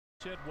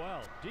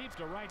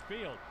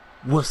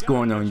What's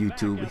going on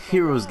YouTube?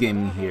 Heroes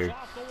Gaming here,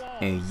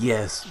 and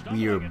yes,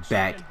 we are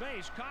back.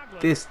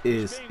 This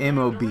is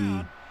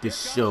MLB The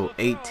Show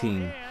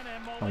 18,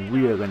 and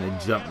we are gonna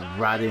jump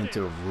right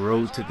into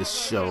Road to the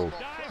Show.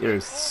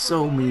 There's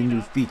so many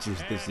new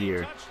features this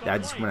year that I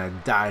just want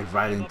to dive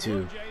right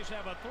into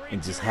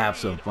and just have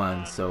some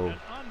fun. So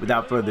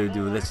without further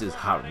ado, let's just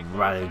hop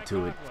right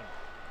into it.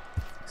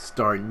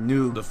 Start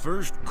new. The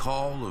first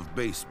call of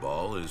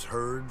baseball is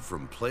heard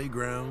from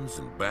playgrounds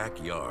and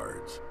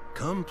backyards.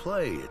 Come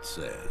play, it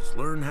says.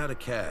 Learn how to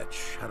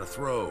catch, how to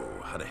throw,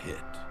 how to hit.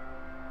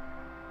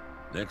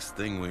 Next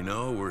thing we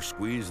know, we're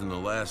squeezing the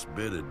last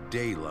bit of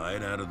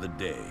daylight out of the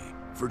day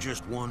for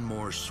just one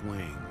more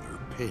swing or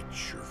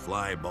pitch or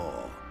fly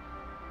ball.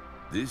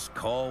 This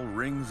call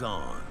rings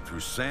on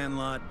through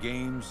sandlot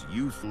games,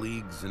 youth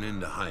leagues, and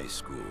into high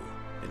school.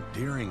 And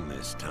during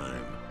this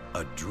time,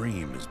 a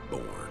dream is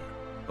born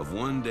of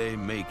one day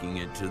making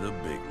it to the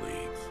big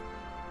leagues.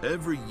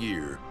 Every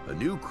year, a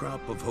new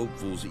crop of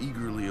hopefuls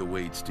eagerly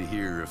awaits to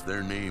hear if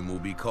their name will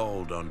be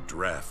called on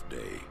draft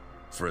day.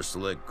 For a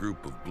select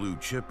group of blue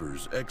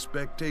chippers,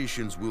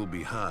 expectations will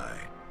be high.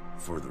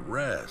 For the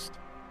rest,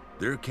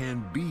 there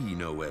can be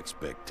no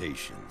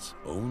expectations,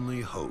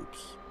 only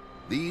hopes.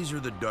 These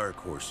are the dark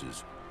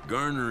horses,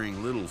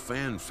 garnering little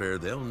fanfare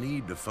they'll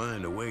need to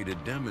find a way to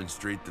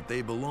demonstrate that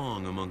they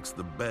belong amongst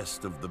the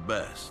best of the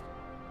best.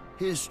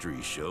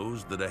 History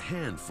shows that a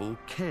handful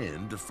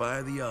can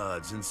defy the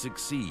odds and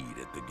succeed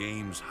at the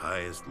game's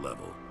highest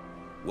level.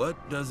 What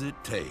does it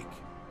take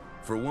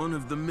for one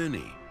of the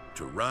many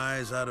to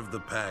rise out of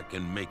the pack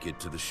and make it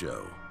to the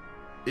show?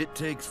 It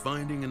takes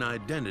finding an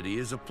identity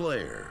as a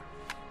player.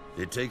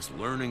 It takes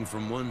learning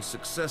from one's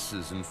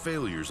successes and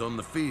failures on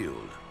the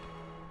field.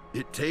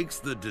 It takes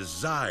the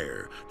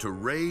desire to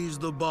raise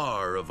the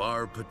bar of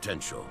our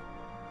potential.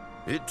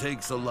 It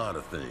takes a lot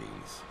of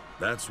things.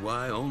 That's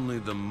why only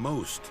the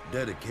most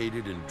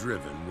dedicated and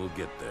driven will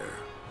get there,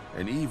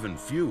 and even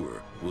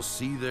fewer will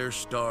see their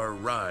star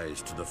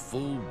rise to the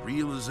full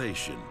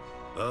realization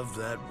of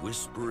that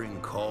whispering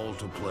call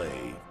to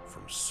play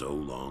from so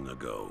long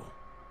ago.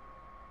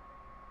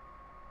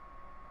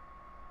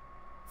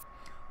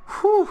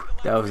 Whew,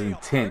 that was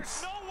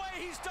intense.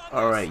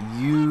 Alright,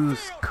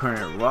 use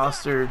current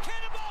roster.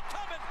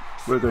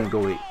 We're going to go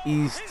with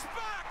East.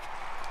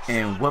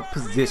 And what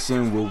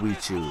position will we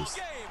choose?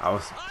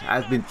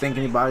 I've been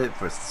thinking about it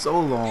for so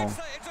long,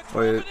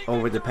 or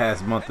over the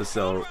past month or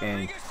so,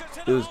 and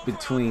it was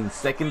between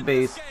second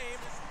base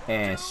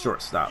and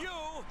shortstop.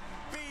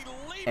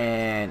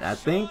 And I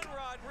think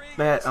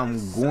that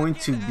I'm going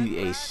to be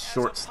a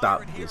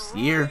shortstop this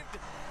year.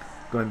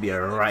 Going to be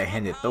a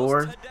right-handed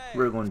thrower.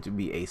 We're going to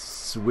be a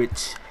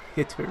switch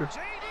hitter,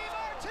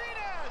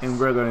 and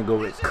we're going to go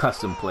with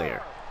custom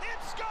player.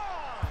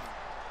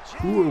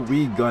 Who are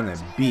we gonna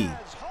be?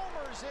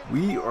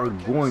 We are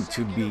going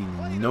to be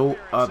no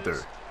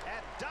other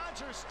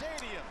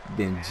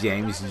than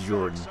James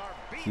Jordan.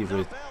 He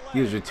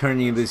was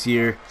returning this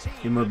year.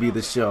 MLB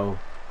The Show.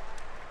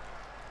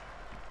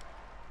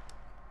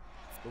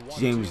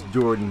 James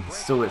Jordan,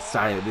 so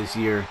excited this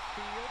year.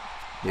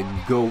 The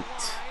GOAT.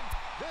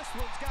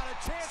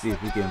 See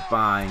if we can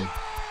find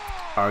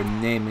our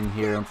name in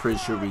here. I'm pretty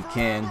sure we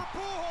can.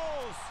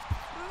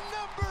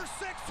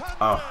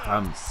 Oh,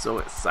 I'm so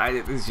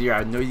excited this year.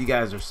 I know you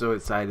guys are so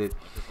excited.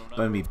 I'm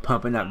going to be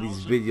pumping out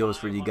these videos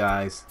for you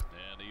guys.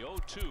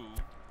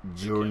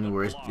 Jordan,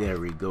 there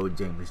we go.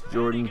 James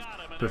Jordan.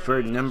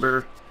 Preferred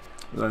number.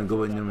 We're going to go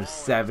with number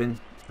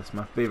 7. That's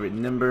my favorite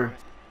number.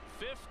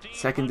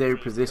 Secondary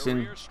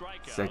position.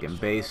 Second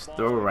base.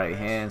 Throw right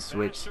hand.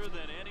 Switch.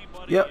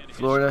 Yep,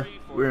 Florida.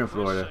 We're in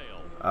Florida.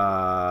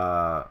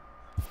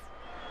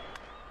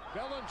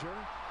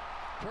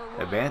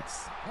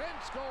 Advance.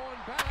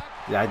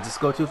 Did I just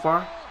go too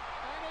far?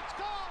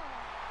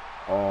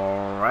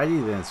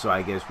 Alrighty then, so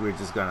I guess we're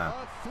just gonna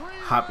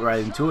hop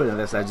right into it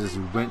unless I just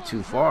went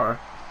too far.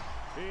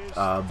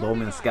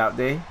 Bowman Scout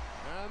Day.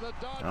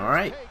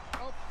 Alright.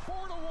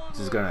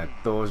 Just gonna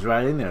throw us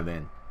right in there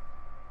then.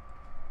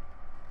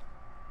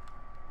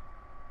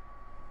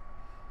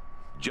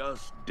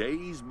 Just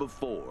days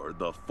before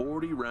the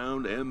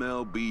 40-round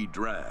MLB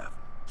draft,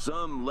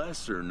 some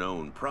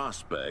lesser-known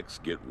prospects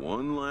get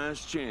one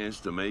last chance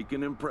to make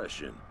an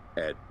impression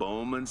at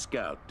Bowman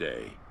Scout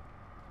Day.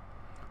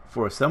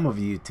 For some of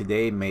you,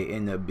 today may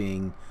end up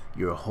being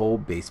your whole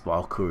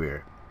baseball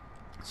career.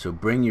 So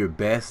bring your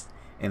best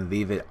and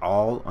leave it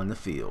all on the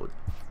field.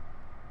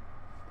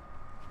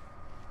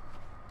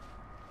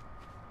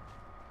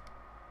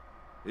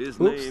 His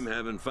name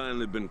having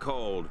finally been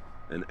called,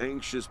 an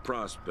anxious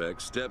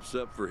prospect steps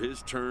up for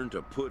his turn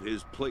to put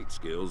his plate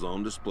skills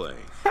on display.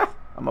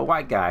 I'm a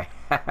white guy.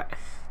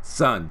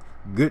 Son,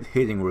 good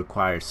hitting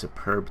requires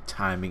superb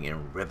timing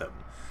and rhythm.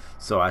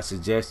 So I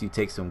suggest you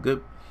take some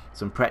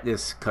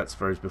practice cuts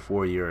first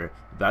before your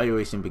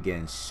evaluation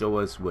begins. Show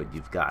us what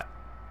you've got.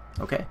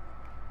 Okay?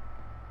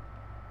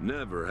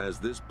 Never has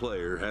this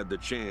player had the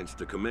chance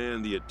to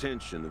command the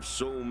attention of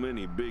so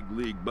many big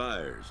league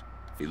buyers.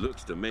 He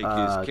looks to make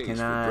his case Can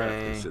for draft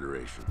I...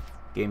 consideration.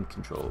 Game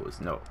controls,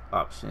 no.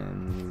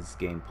 Options,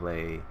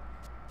 gameplay.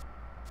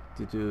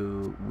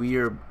 We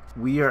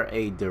are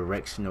a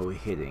directional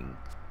hitting.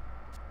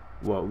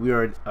 Well, we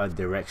are a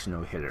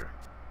directional hitter.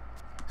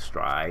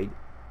 Stride.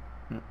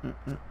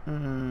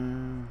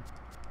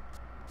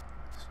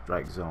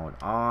 Strike zone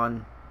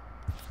on.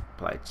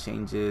 Apply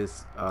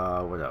changes.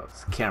 What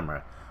else?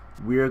 Camera.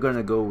 We are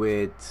gonna go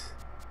with.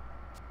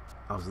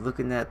 I was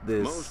looking at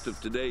this. Most of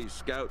today's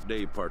Scout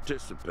Day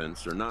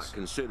participants are not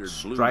considered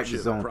blue Strike chip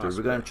zone 3.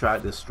 We're gonna try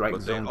the strike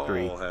but zone 3.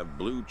 They all have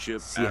blue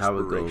chip See how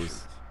it goes.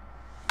 aspirations.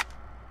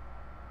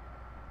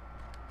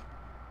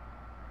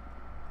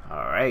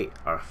 All right,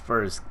 our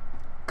first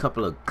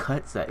couple of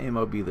cuts at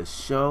MLB The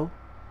Show.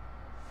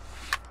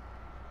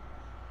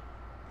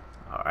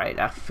 All right,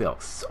 that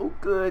felt so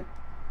good,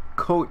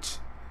 Coach.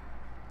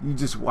 You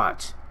just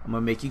watch. I'm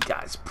gonna make you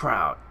guys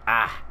proud.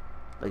 Ah,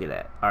 look at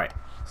that. All right,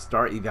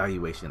 start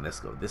evaluation. Let's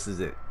go. This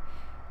is it.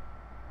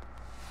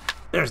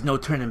 There's no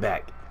turning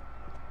back.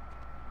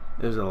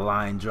 There's a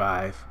line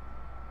drive.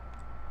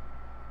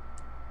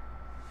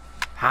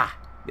 Ha!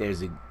 There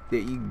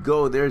you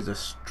go. There's a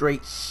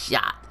straight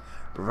shot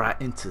right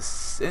into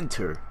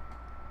center.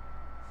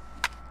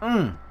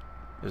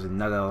 There's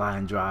another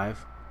line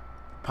drive.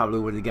 Probably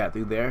would have got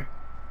through there.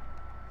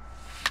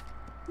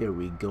 There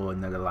we go.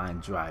 Another line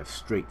drive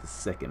straight to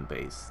second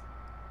base.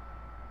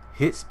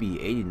 Hit speed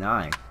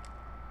 89.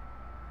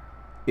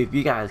 If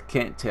you guys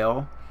can't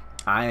tell,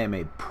 I am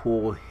a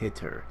pull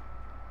hitter.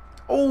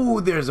 Oh,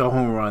 there's a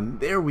home run.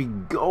 There we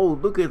go.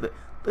 Look at this.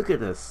 Look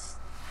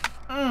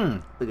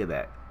at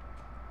that.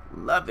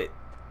 Love it.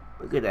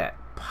 Look at that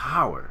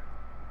power.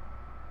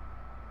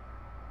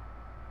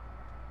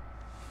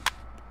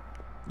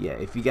 Yeah,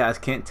 if you guys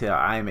can't tell,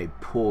 I am a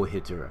pull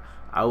hitter.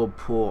 I will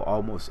pull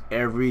almost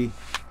every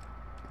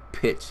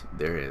pitch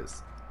there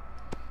is.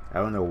 I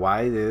don't know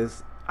why it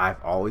is.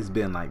 I've always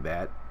been like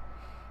that.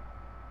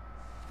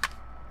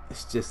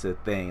 It's just a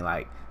thing.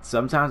 Like,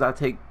 sometimes I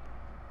take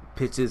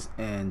pitches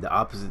in the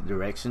opposite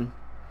direction,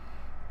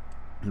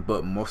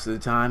 but most of the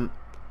time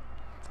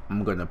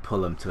I'm gonna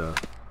pull them to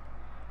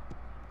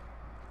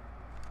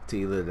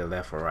either the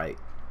left or right,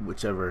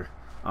 whichever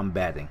I'm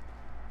batting.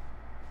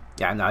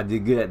 Yeah, I know I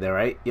did good at that,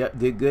 right? Yep,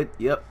 did good.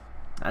 Yep,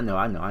 I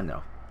know. You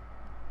know,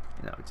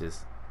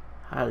 just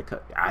how to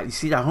cut. You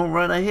see that home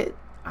run I hit?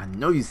 I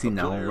know you seen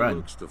that home run.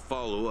 Looks to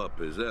follow up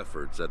his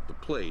efforts at the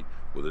plate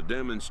with a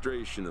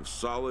demonstration of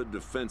solid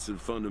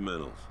defensive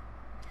fundamentals.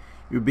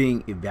 You're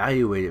being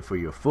evaluated for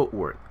your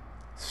footwork,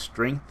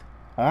 strength,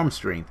 arm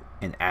strength,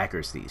 and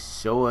accuracy.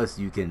 Show us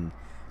you can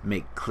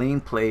make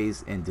clean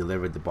plays and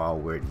deliver the ball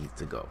where it needs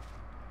to go.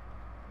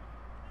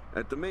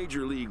 At the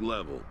major league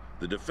level,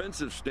 the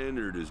defensive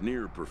standard is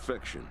near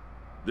perfection.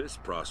 This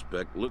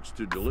prospect looks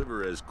to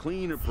deliver as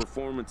clean a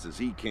performance as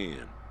he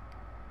can.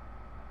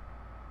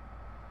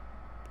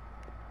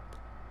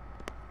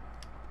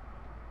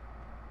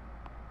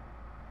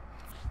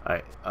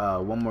 Alright,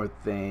 one more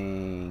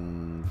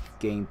thing.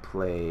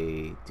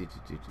 Gameplay.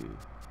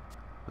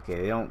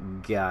 Okay, they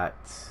don't got.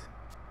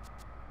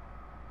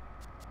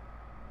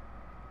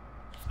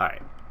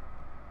 Alright.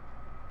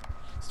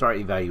 Start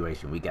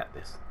evaluation. We got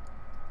this.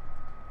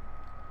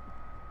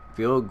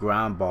 Field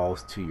ground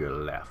balls to your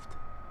left.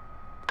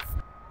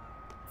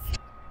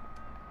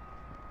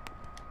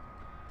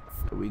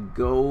 There we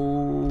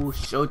go.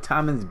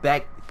 Showtime is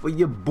back for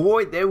your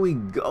boy. There we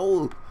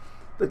go.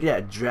 Look at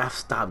that draft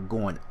stock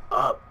going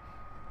up.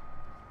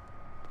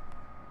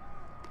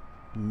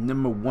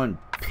 #1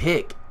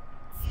 pick.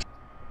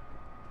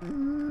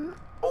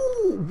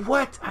 Oh,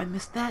 what? I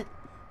missed that?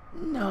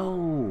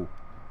 No.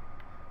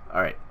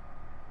 Alright.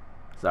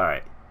 It's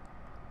alright.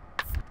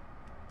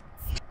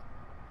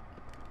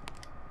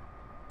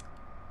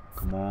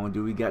 Come on,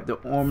 do we got the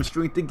arm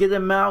strength to get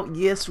him out?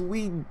 Yes,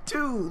 we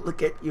do.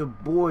 Look at your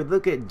boy.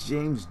 Look at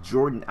James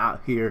Jordan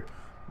out here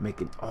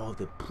making all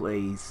the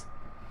plays.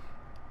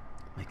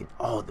 Making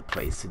all the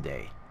plays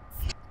today.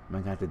 Am I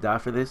gonna have to die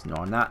for this? No,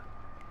 I'm not.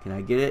 Can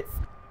I get it?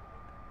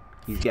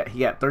 He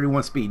got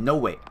 31 speed. No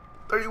way.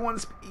 31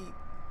 speed.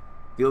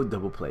 Field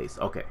double plays.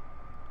 Okay.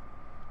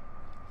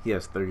 He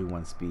has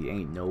 31 speed.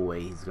 Ain't no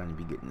way he's gonna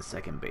be getting to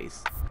second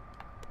base.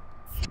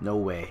 No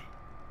way.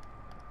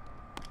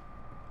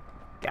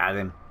 Got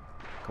him.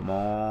 Come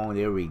on.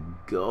 There we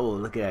go.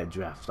 Look at that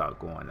draft stock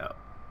going up.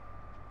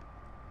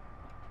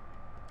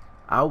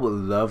 I would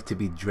love to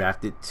be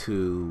drafted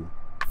to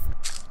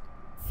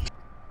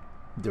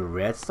the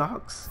Red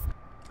Sox.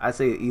 I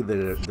say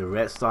either the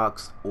Red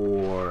Sox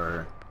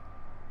or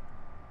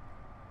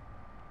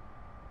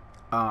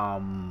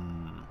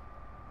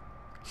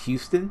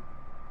Houston.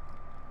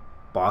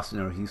 Boston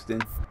or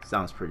Houston.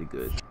 Sounds pretty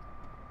good.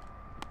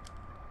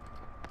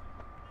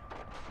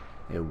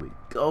 There we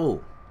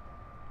go.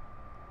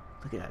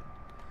 Look at that.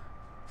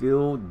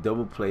 Field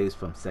double plays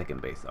from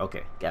second base.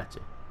 Okay, gotcha.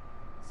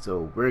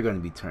 So we're going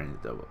to be turning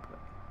the double play.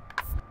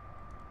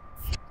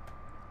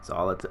 It's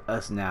all up to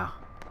us now.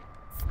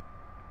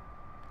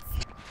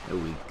 There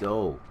we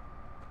go.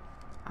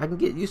 I can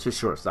get used to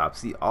shortstop.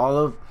 See, all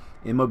of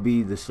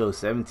MLB The Show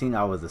 17,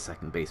 I was the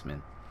second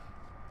baseman.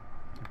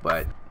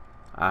 But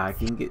I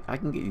can get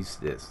used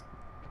to this.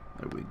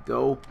 There we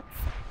go.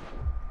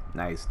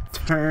 Nice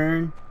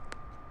turn.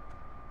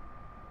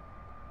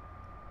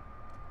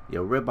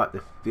 Yo, we're about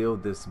to fill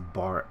this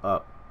bar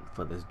up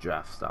for this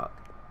draft stock.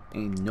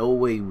 Ain't no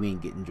way we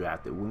ain't getting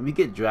drafted. When we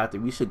get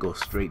drafted, we should go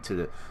straight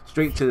to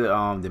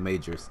the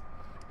majors,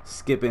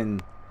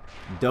 skipping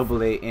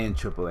AA and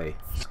AAA.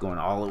 Just going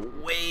all the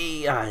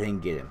way. I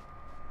didn't get him.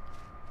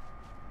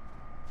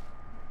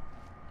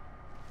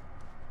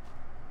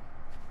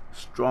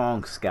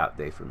 Strong scout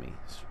day for me.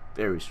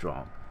 Very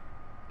strong.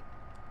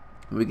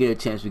 When we get a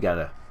chance, we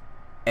gotta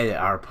edit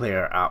our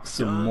player out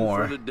some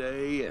more. For the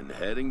day and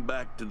heading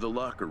back to the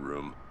locker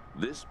room,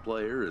 this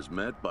player is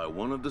met by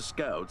one of the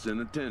scouts in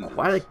attendance.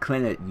 Quite a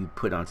clinic you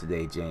put on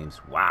today, James.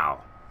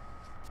 Wow.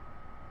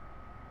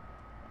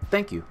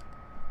 Thank you.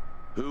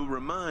 Who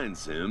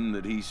reminds him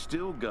that he's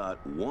still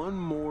got one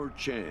more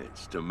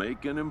chance to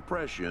make an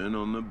impression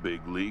on the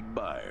big league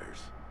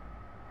buyers.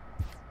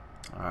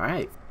 All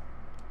right.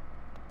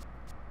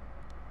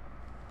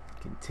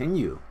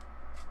 Continue.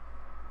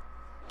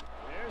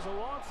 There's a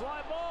long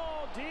fly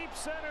ball, deep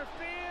center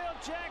field.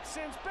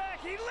 Jackson's back.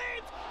 He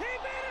leaps. He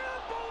made an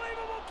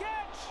unbelievable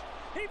catch.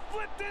 He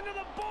flipped into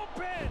the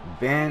bullpen.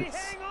 Vance.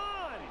 He hang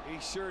on. He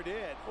sure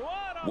did.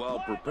 What a While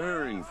play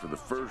preparing by for the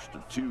first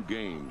of 2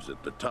 games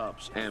at the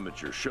Topps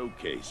Amateur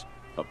Showcase,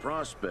 a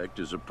prospect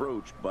is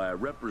approached by a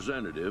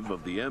representative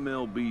of the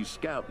MLB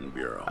Scouting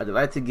Bureau. I'd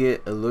like to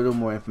get a little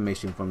more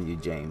information from you,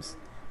 James,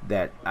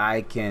 that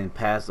I can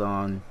pass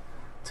on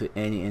to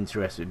any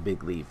interested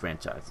big league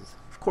franchises.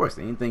 Of course,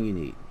 anything you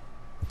need.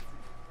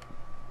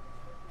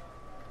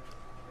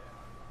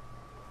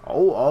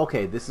 Oh,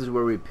 okay. This is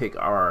where we pick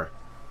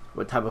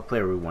what type of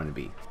player we want to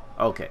be.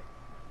 Okay.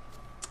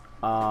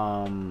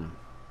 I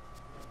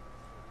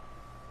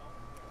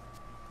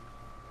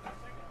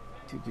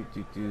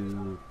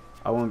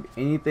want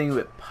anything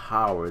with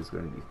power is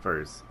going to be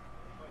first.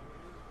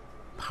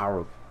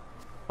 Power.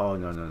 Oh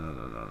no.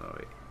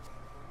 Wait.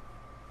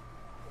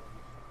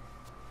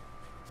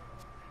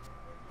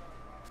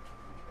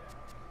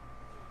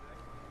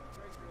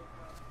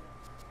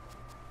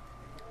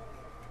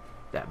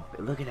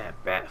 Look at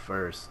that bat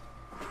first.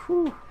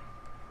 Whew.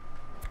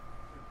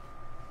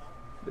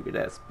 Look at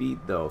that speed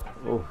though.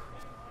 Oh.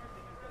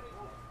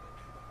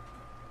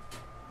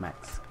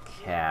 Max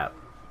cap.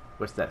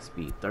 What's that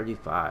speed?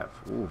 35.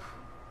 Oof.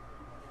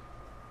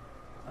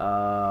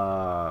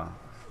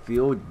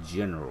 Field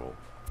general.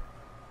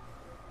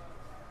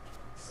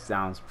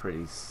 Sounds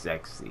pretty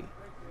sexy.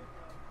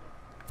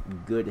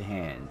 Good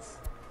hands.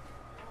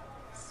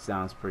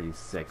 Sounds pretty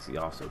sexy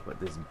also, but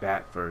this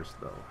bat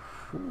first though.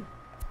 Whew.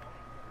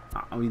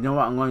 You know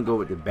what? I'm going to go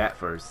with the bat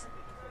first.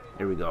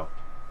 Here we go.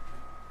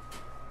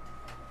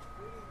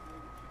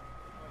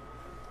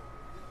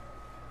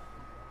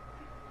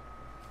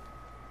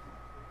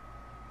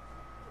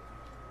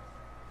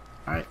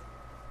 Alright.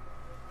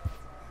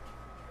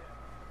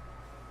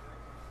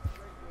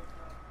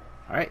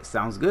 Alright,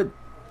 sounds good.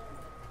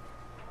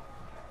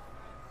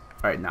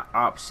 Alright, now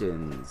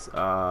options.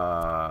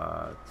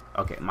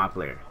 Okay, my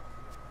player.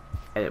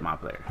 Edit my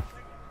player.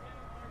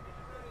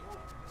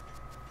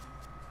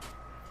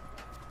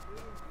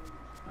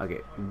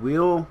 Okay,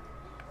 we're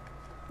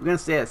gonna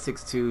stay at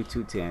 6'2",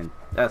 210.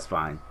 That's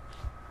fine.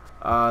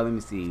 Let me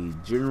see.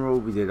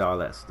 General, we did all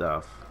that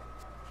stuff.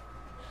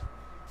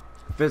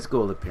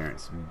 Physical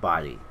appearance,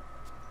 body.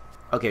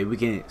 Okay, we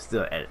can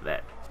still edit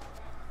that.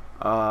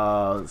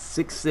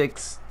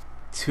 6'6",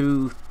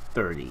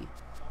 230.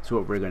 That's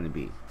what we're gonna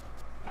be.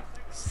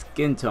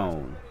 Skin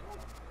tone.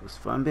 It was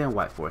fun being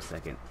white for a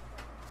second.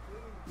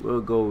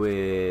 We'll go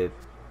with.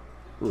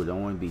 Ooh,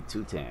 don't want to be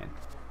too tan.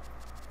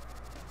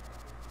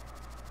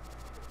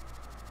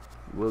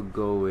 We'll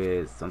go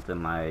with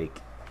something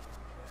like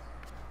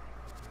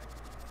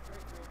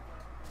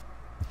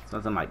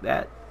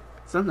that.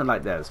 Something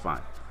like that is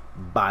fine.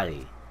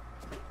 Body.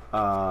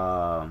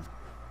 Buff.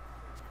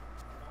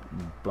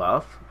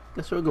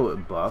 Guess we'll go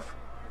with buff.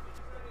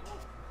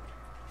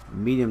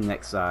 Medium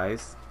neck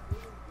size.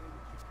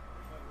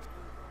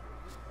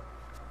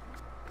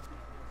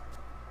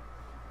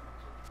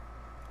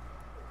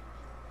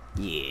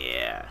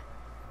 Yeah.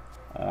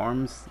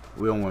 Arms.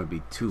 We don't want to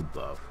be too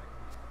buff.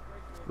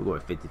 We'll go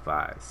with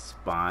 55.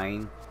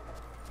 Spine.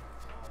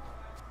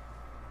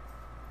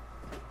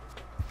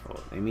 Oh,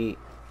 let me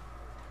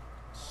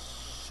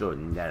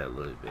shorten that a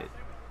little bit.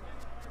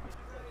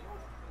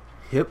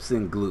 Hips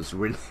and glutes.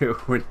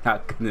 We're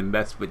not gonna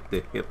mess with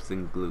the hips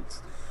and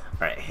glutes.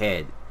 All right,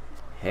 head.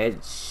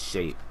 Head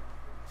shape.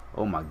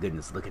 Oh my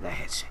goodness! Look at that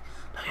head shape.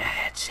 Look at that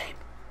head shape.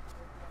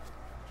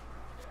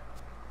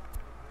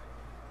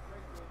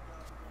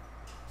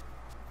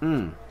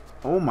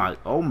 Oh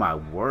my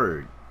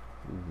word.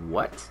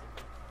 What?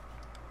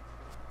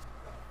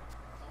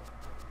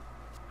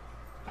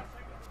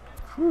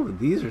 Whew,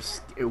 these are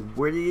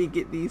where did you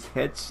get these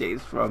head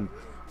shapes from?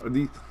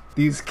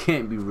 These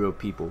can't be real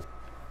people.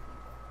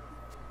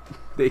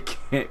 They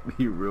can't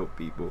be real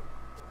people.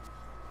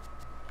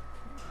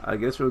 I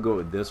guess we'll go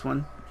with this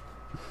one.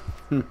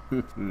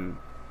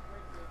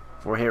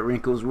 Forehead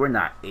wrinkles. We're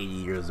not 80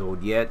 years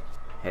old yet.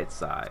 Head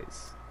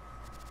size.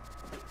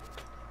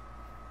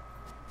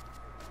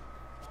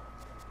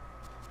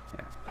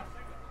 Yeah.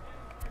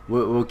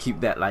 We'll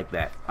keep that like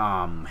that.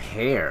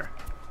 Hair.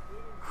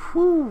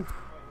 Whew.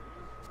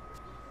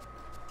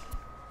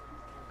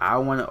 I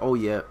want to. Oh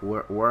yeah,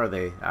 where are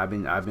they? I've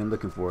been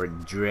looking for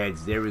it.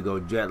 Dreads. There we go.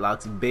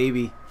 Dreadlocks,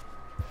 baby.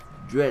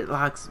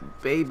 Dreadlocks,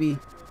 baby.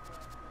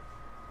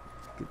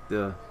 Get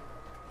the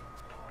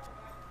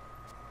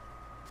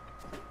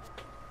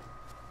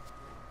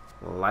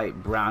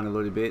light brown a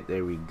little bit.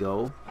 There we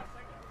go.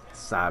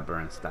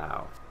 Sideburn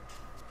style.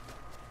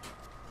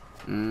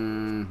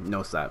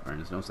 No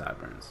sideburns. No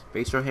sideburns.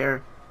 Facial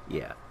hair.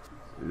 Yeah.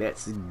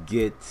 Let's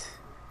get.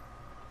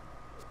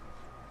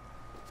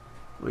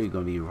 What are you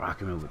gonna be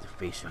rocking with the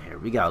facial hair?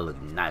 We gotta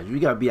look nice. We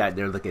gotta be out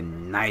there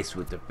looking nice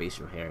with the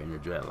facial hair and the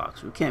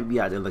dreadlocks. We can't be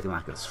out there looking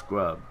like a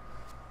scrub.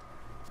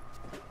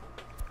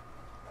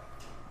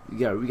 We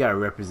gotta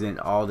represent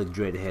all the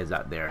dread heads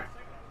out there.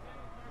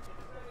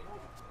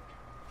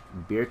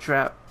 Bear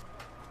trap,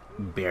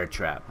 bear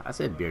trap. I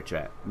said bear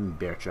trap.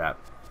 Bear trap.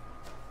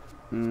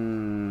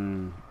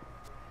 The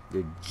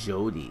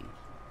Jody.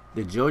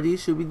 The Jody.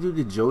 Should we do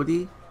the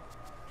Jody?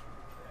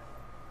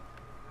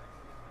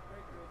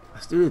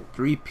 Let's do the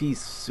three-piece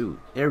suit.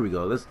 There we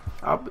go. Let's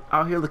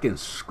out here looking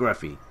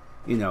scruffy.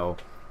 You know,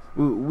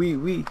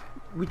 we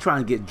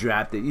trying to get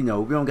drafted. You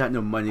know, we don't got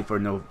no money for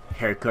no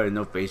haircut and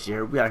no facial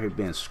hair. We out here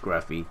being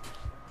scruffy.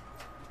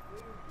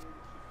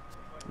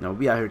 No,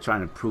 we out here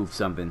trying to prove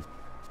something.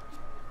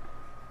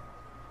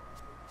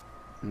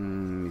 Let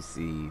me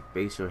see.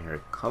 Facial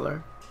hair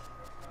color.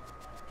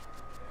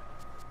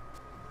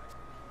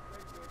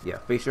 Yeah,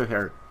 facial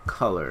hair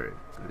color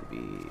gonna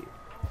be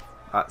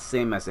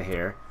same as the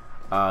hair.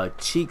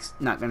 Cheeks,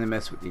 not gonna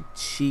mess with the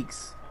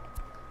cheeks.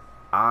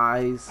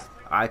 Eyes,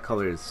 eye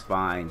color is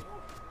fine.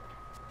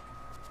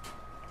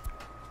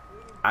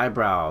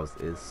 Eyebrows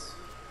is,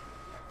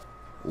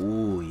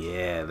 ooh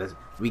yeah,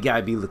 we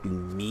gotta be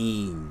looking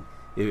mean.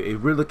 If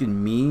we're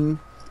looking mean,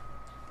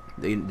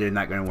 they're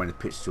not gonna want to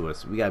pitch to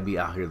us. We gotta be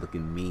out here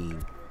looking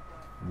mean,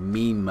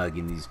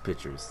 mugging these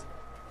pictures.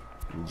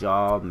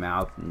 Jaw,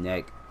 mouth,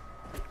 neck.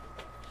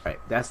 All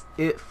right, that's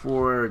it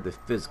for the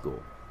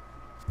physical.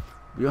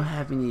 We don't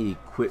have any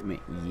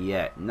equipment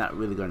yet. Not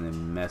really gonna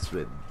mess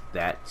with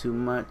that too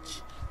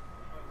much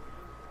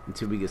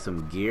until we get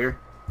some gear.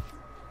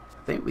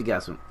 I think we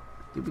got some.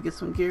 Did we get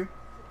some gear?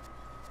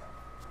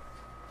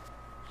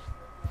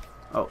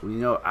 Oh, you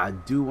know, I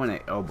do want an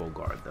elbow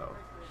guard though.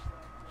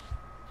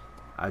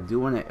 I do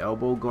want an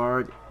elbow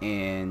guard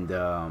and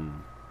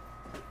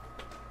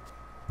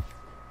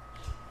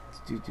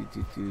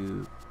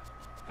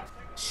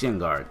shin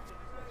guard.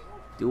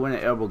 Do want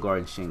an elbow guard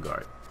and shin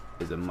guard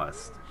is a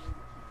must.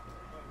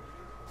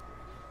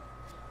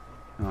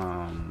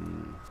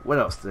 What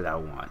else did I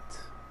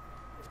want?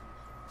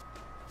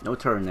 No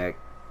turtleneck.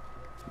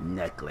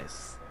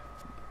 Necklace.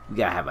 We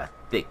gotta have a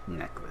thick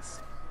necklace.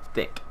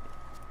 Thick.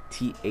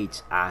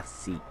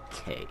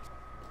 T-H-I-C-K.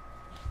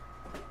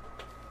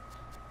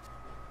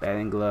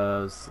 Batting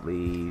gloves,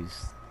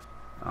 sleeves,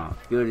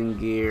 fielding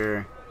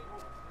gear.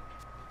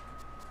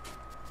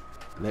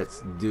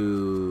 Let's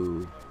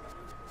do.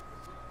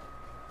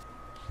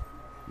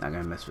 Not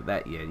gonna mess with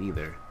that yet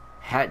either.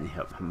 Hat and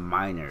help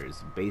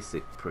miners,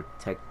 basic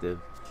protective,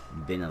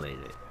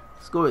 ventilated.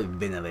 Let's go with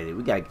ventilated.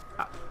 We gotta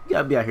be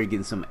out here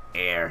getting some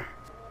air,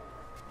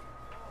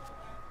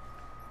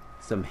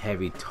 some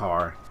heavy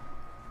tar.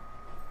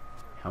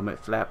 Helmet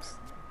flaps,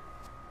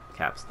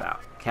 cap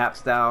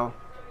style,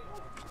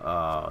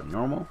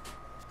 normal,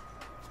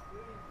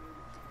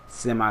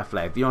 semi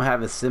flat. If you don't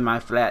have a semi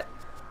flat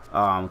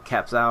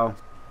cap style,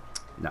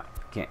 no,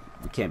 we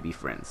can't be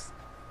friends.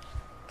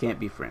 Can't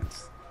be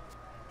friends.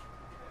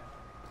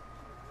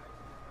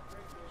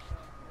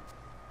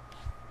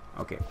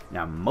 Okay,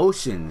 now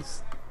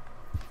motions,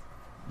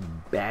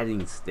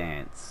 batting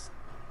stance.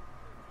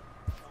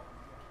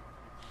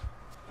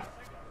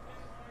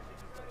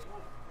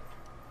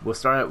 We'll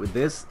start out with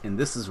this, and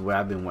this is what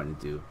I've been wanting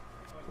to do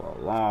for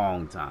a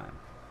long time.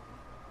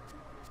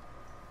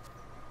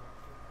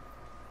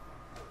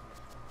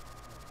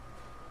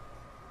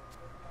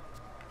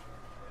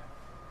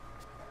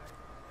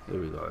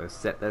 Here we go. Let's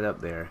set that up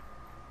there.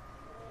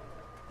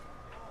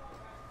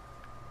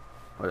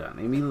 Hold on,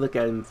 let me look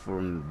at him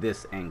from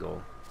this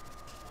angle.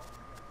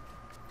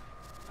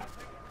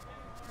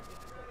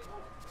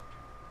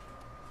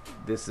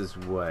 This is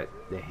what?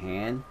 The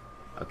hand?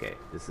 Okay,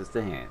 this is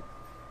the hand.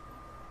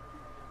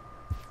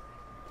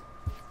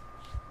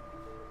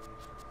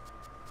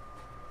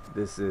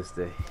 This is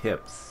the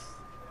hips.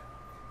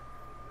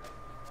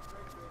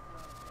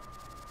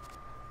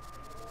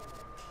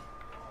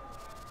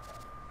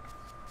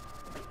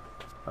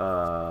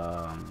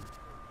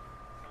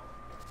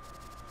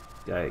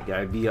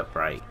 Gotta be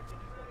upright.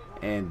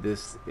 And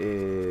this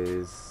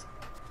is,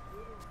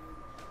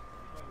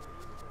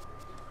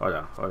 hold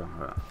on.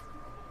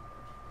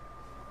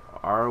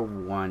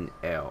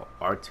 R1L,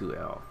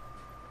 R2L.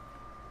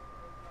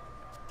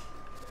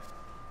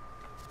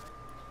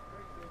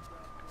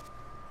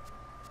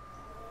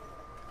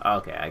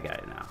 Okay, I got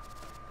it now.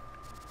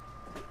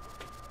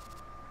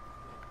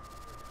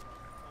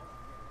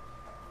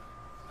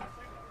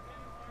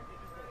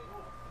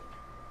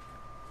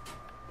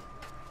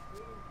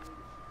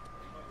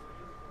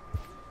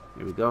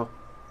 Here we go.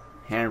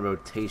 Hand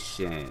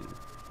rotation.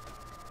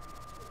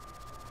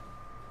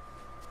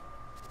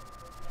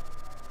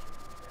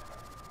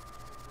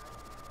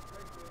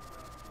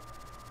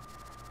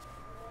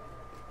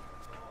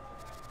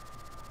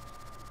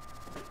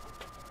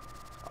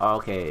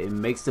 Okay, it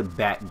makes the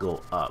bat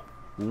go up.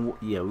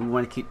 Yeah, we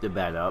want to keep the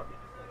bat up.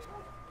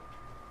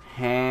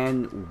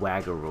 Hand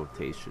wagger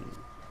rotation.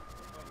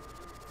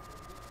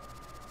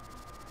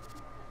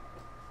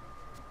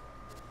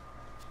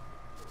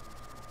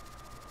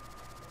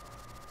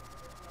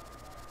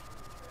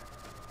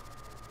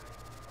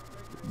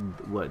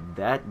 What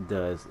that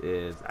does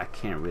is, I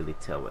can't really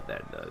tell what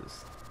that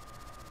does.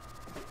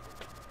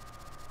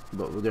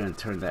 But we're going to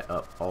turn that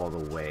up all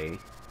the way.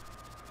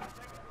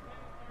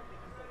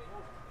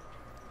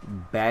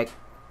 Back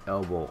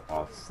elbow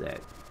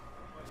offset.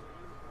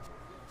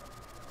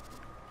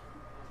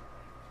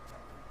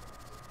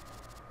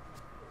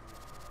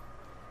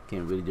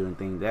 Can't really do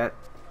anything with that.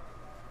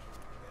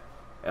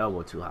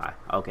 Elbow too high.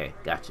 Okay,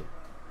 gotcha.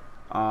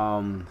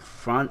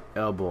 Front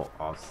elbow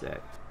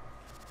offset.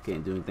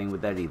 Can't do anything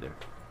with that either.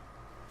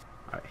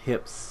 Alright,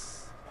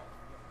 hips.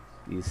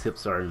 These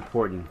hips are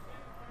important.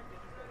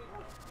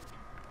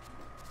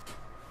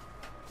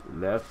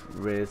 Left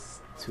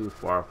wrist too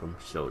far from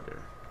shoulder.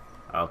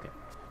 Okay.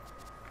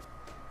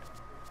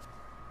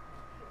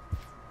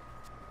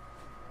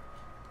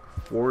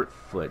 Forward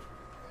foot.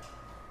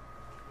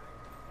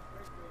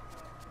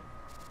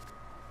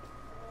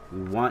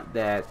 We want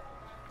that.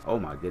 Oh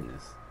my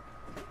goodness.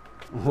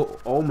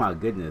 Oh my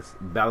goodness.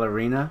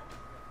 Ballerina.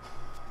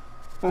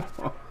 Oh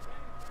my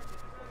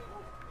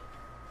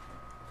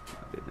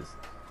goodness.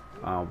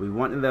 We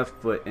want the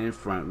left foot in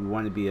front. We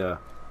want to be a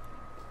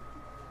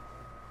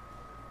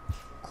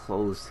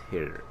close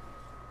hitter.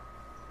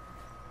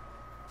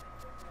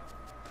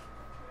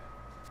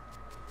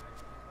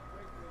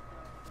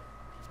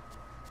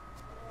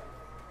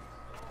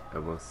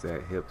 Elbow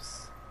set,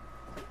 hips,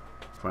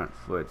 front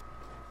foot.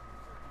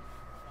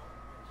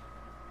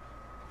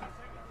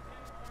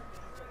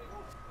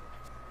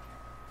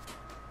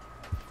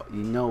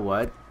 You know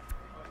what?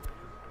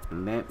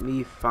 Let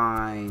me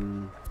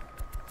find.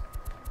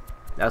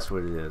 That's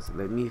what it is.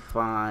 Let me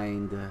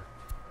find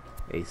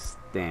a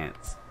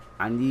stance.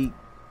 I need.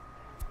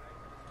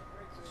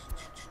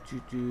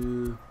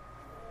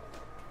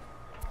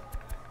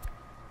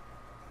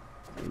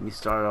 Let me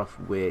start off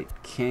with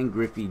Ken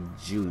Griffey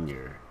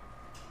Jr.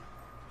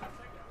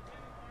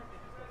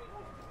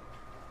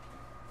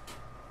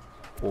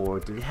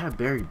 Or do they have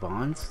Barry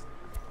Bonds?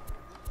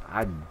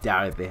 I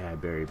doubt if they have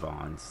Barry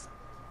Bonds.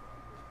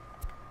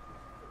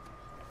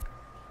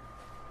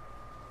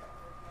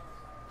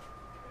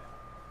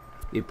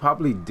 They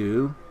probably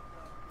do,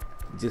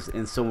 just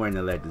in somewhere in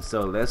the legend.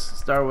 So let's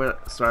start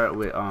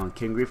with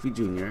Ken Griffey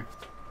Jr.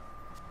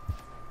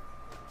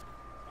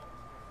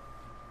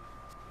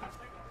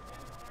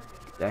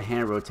 Get that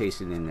hand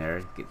rotation in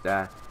there. Get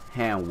that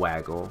hand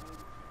waggle.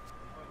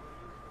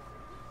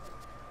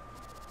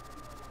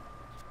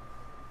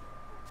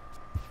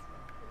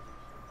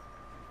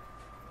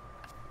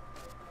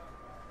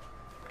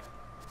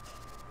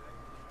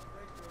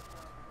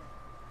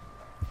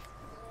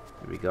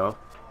 Here we go.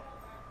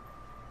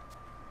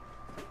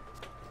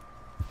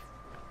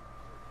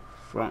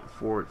 Front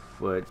forward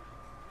foot.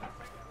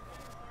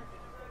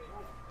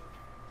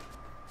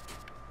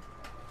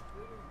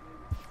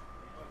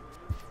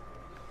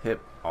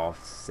 Hip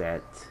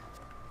offset.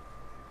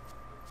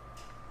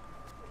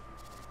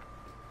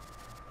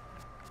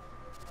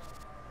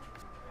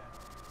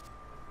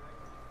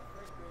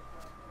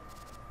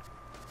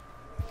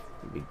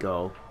 Here we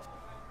go.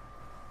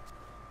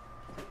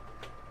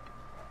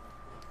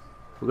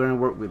 We're gonna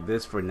work with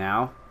this for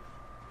now.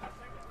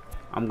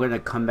 I'm gonna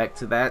come back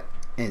to that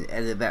and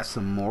edit that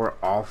some more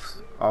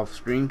off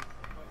stream.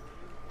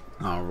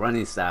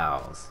 Running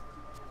styles.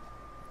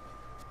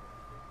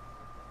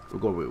 We'll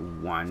go with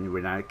 1.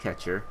 We're not a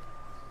catcher.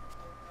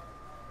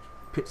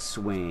 Pitch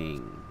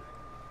swing.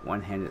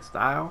 One-handed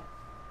style.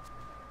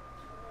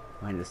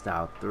 One-handed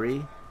style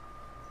 3.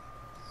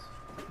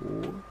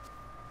 4.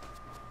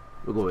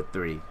 We'll go with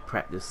 3.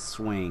 Practice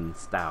swing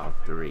style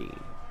 3.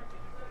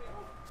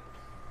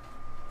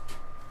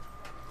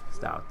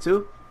 Style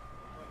 2.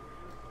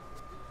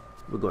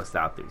 We'll go with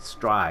style 3.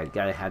 Stride.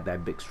 Gotta have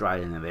that big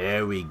stride in there.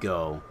 There we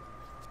go.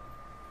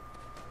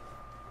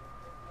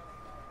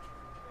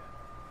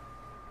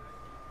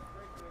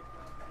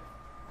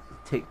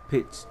 Take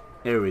pitch.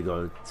 There we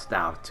go.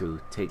 Style 2.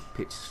 Take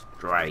pitch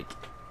strike.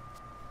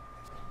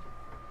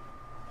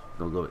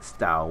 We'll go with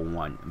style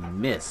 1.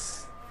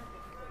 Miss.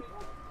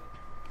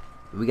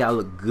 We gotta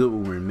look good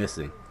when we're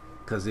missing.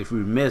 Because if we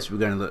miss,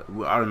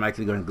 we're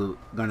automatically gonna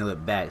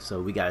look back.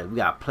 So we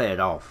gotta play it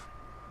off.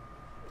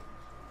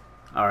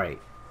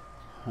 Alright,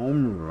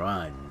 home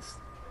runs.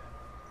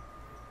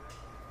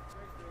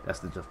 That's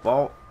the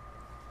default.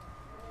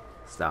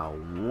 Style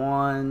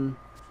 1,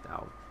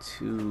 style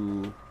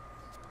 2,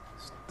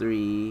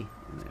 3,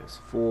 and there's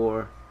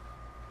 4.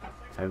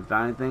 Haven't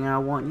found anything I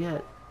want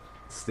yet.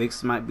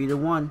 6 might be the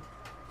one.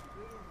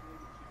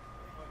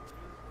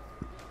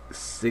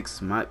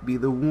 6 might be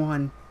the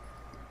one.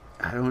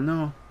 I don't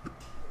know.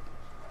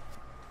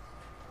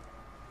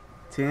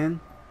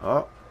 10.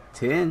 Oh,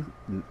 10.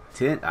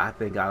 10. I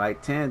think I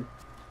like 10.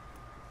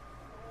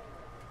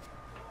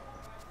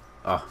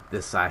 Oh,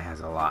 this side has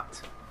a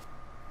lot.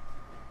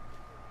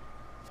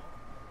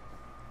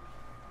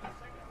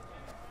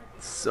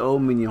 So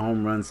many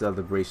home run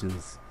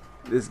celebrations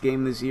this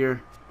game this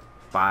year.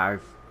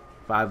 5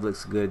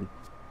 looks good.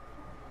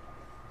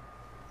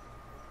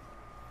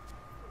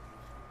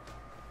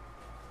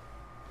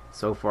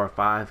 So far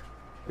 5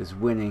 is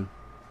winning.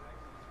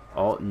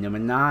 Oh, number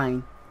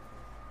 9.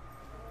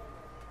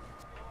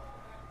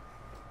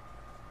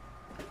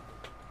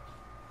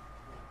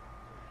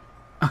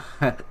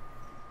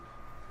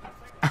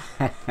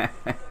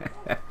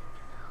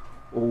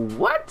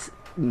 What?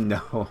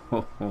 No.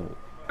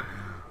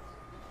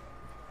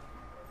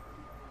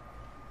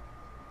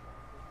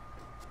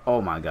 Oh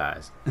my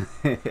gosh.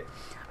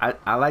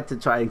 I like to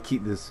try and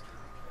keep this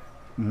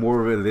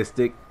more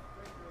realistic,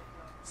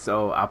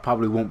 so I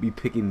probably won't be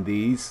picking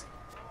these.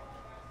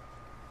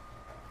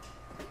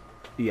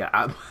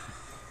 Yeah,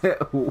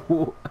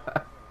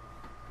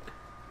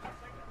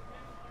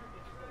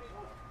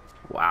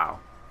 wow,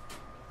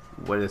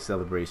 what a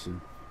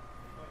celebration.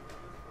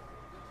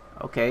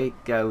 Okay,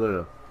 got a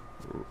little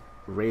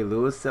Ray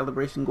Lewis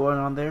celebration going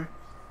on there.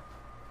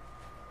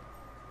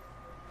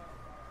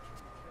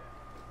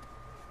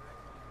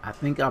 I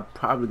think I'm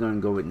probably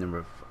gonna go with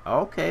number.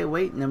 Okay,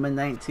 wait, number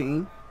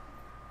 19.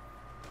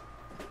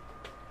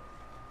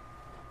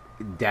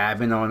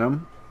 Dabbing on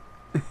him.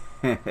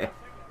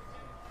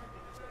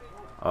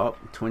 Oh,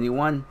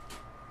 21.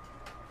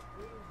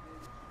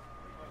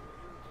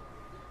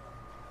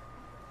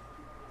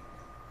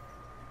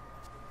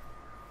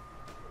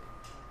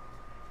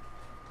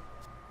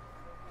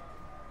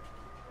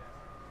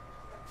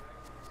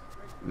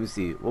 Let me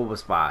see. What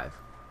was 5?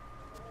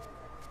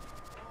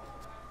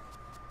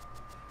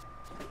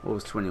 What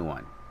was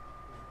 21?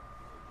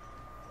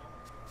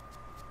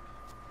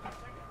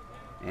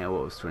 And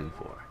what was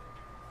 24?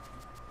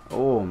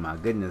 Oh my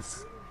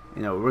goodness.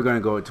 You know, we're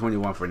gonna go with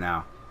 21 for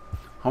now.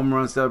 Home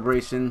run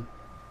celebration.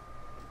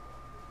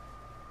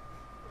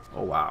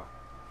 Oh wow.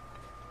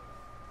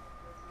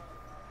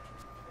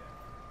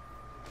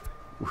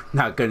 We're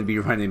not gonna be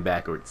running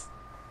backwards.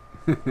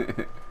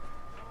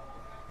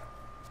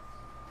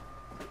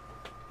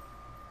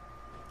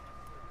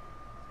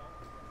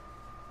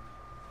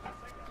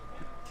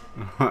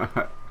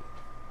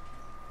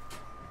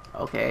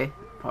 Okay,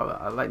 probably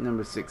I like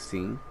number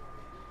 16.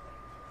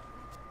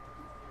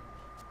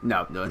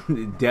 No,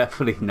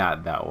 definitely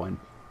not that one.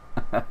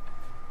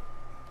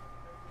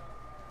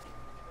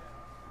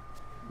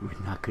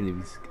 We're not gonna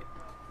be scared.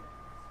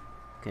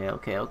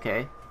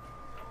 Okay.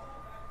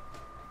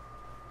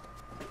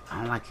 I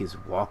don't like his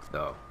walk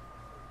though.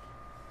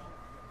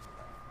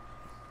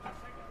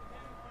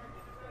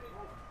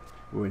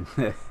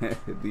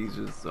 These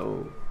are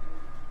so.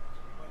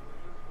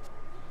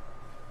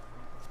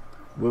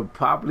 We'll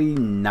probably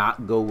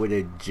not go with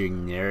a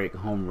generic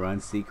home run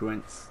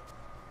sequence.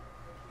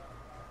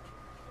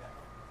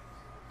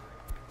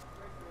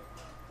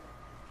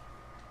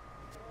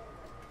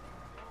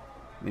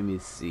 Let me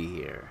see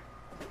here.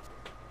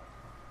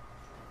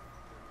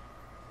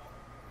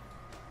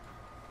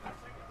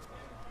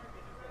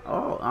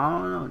 Oh, I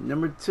don't know.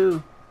 Number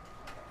 2.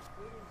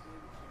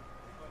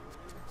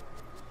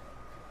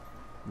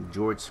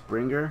 George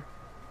Springer.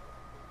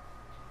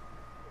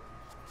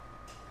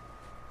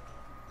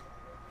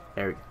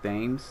 Eric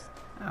Thames.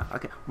 Oh,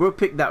 okay, we'll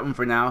pick that one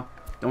for now.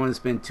 Don't want to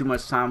spend too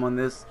much time on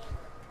this.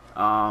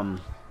 All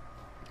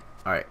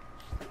right.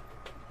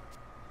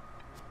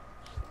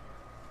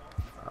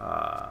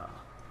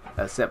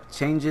 Accept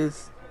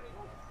changes.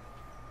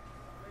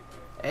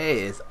 Hey,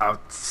 it's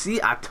see,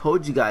 I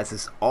told you guys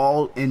it's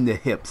all in the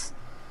hips.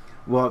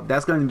 Well,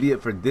 that's going to be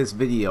it for this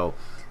video.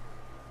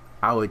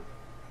 I would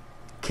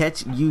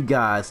catch you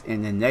guys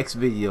in the next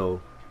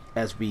video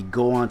as we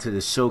go on to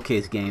the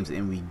showcase games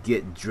and we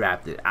get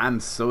drafted. I'm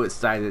so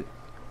excited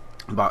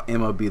about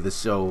MLB The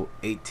Show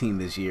 18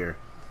 this year.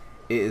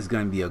 It is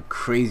going to be a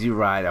crazy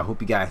ride. I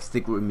hope you guys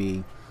stick with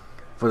me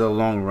for the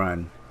long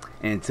run.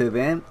 And until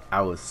then,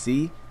 I will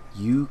see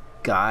you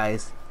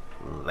guys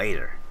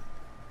later.